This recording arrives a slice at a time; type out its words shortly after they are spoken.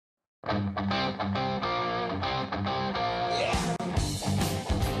Hey,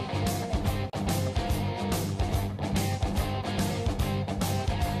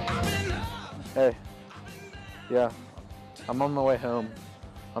 yeah, I'm on my way home.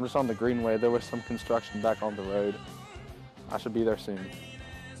 I'm just on the Greenway. There was some construction back on the road. I should be there soon.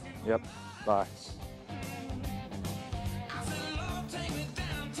 Yep, bye.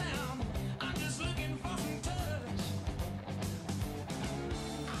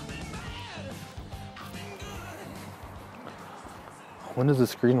 When does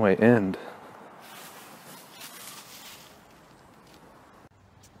this Greenway end?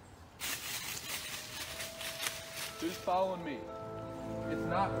 Who's following me? It's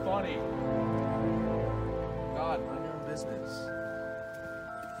not funny. God, mind your own business.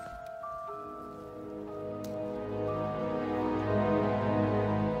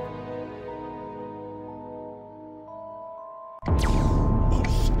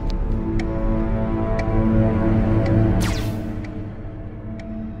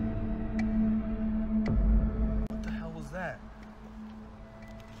 What the hell was that?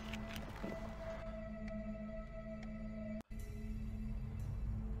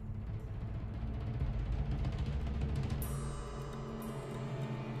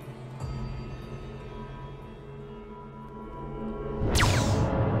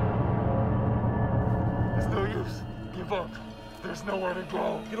 It's no use. Give up. There's nowhere to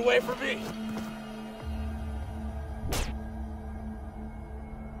go. Get away from me.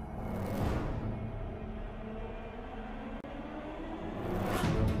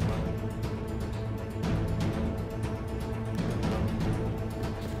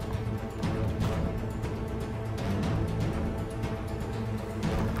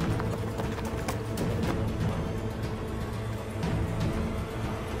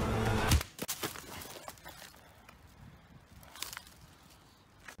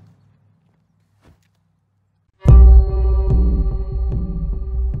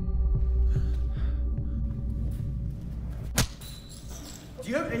 Do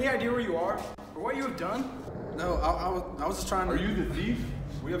you have any idea where you are? Or what you have done? No, I was just trying to... Are you the thief?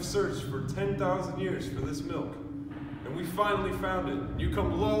 We have searched for 10,000 years for this milk. And we finally found it. You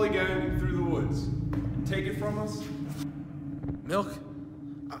come lollygagging through the woods. Take it from us? Milk?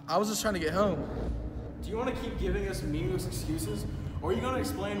 I was just trying to get home. Do you want to keep giving us meaningless excuses? Or are you going to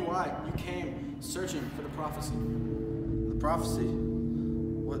explain why you came searching for the prophecy? The prophecy?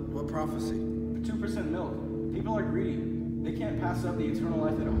 What prophecy? For 2% milk. People are greedy. They can't pass up the eternal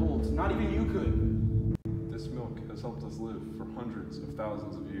life that it holds. Not even you could. This milk has helped us live for hundreds of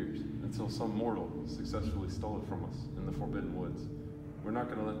thousands of years until some mortal successfully stole it from us in the Forbidden Woods. We're not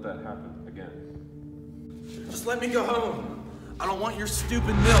going to let that happen again. Just let me go home. I don't want your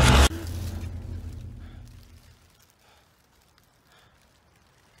stupid milk.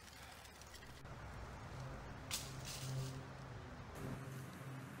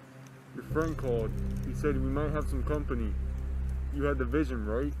 Your friend called. He said we might have some company. You had the vision,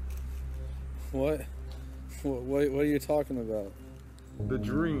 right? What? What are you talking about? The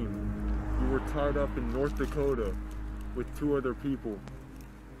dream. You were tied up in North Dakota with 2 other people.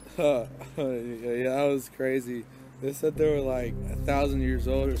 Yeah, that was crazy. They said they were like 1,000 years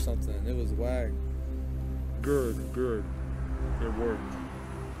old or something. It was whack. Good. It worked.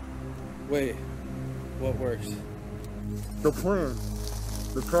 Wait, what works? The plan.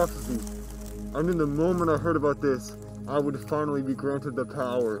 The prophecy. I knew the moment I heard about this, I would finally be granted the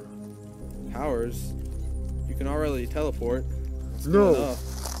power. Powers? You can already teleport. That's No, enough.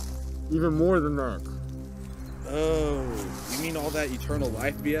 even more than that. Oh, you mean all that eternal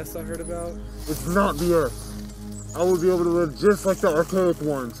life BS I heard about? It's not BS. I will be able to live just like the archaic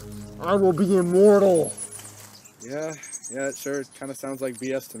ones. I will be immortal. Yeah, it sure kind of sounds like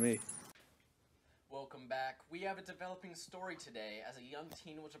BS to me. Welcome back. We have a developing story today as a young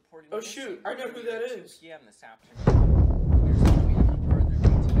teen was reported Oh, missing shoot, I know who that at 2 is. p.m. this afternoon. We're still waiting for further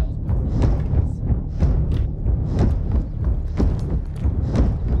details, but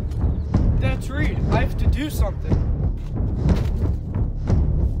That's Reed. I have to do something.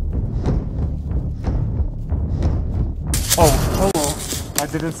 Oh, hello. I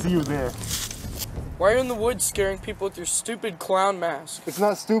didn't see you there. Why are you in the woods scaring people with your stupid clown mask? It's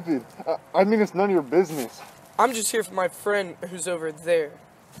not stupid. I mean, it's none of your business. I'm just here for my friend who's over there.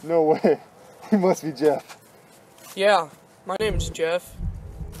 No way. He must be Jeff. Yeah, my name's Jeff.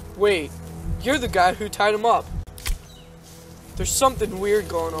 Wait, you're the guy who tied him up. There's something weird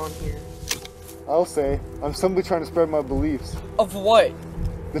going on here. I'll say, I'm simply trying to spread my beliefs. Of what?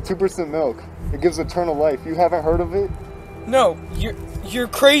 The 2% milk. It gives eternal life. You haven't heard of it? No, you're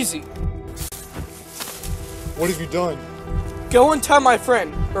crazy. What have you done? Go and tell my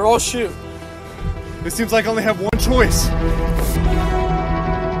friend, or I'll shoot. It seems like I only have one choice.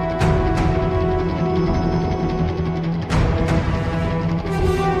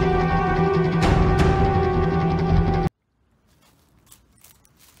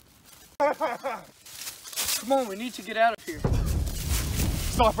 Come on, we need to get out of here.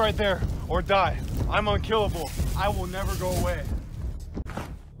 Stop right there, or die. I'm unkillable. I will never go away.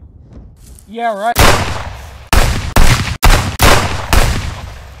 Yeah, right.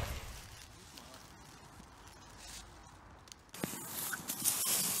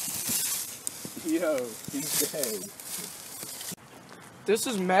 Yo, he's dead. This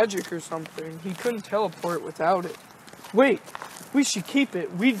is magic or something. He couldn't teleport without it. Wait, we should keep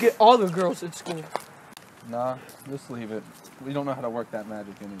it. We'd get all the girls at school. Nah, just leave it. We don't know how to work that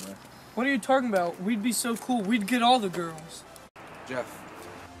magic anyway. What are you talking about? We'd be so cool. We'd get all the girls. Jeff,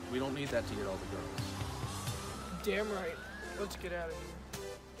 we don't need that to get all the girls. Damn right. Let's get out of here.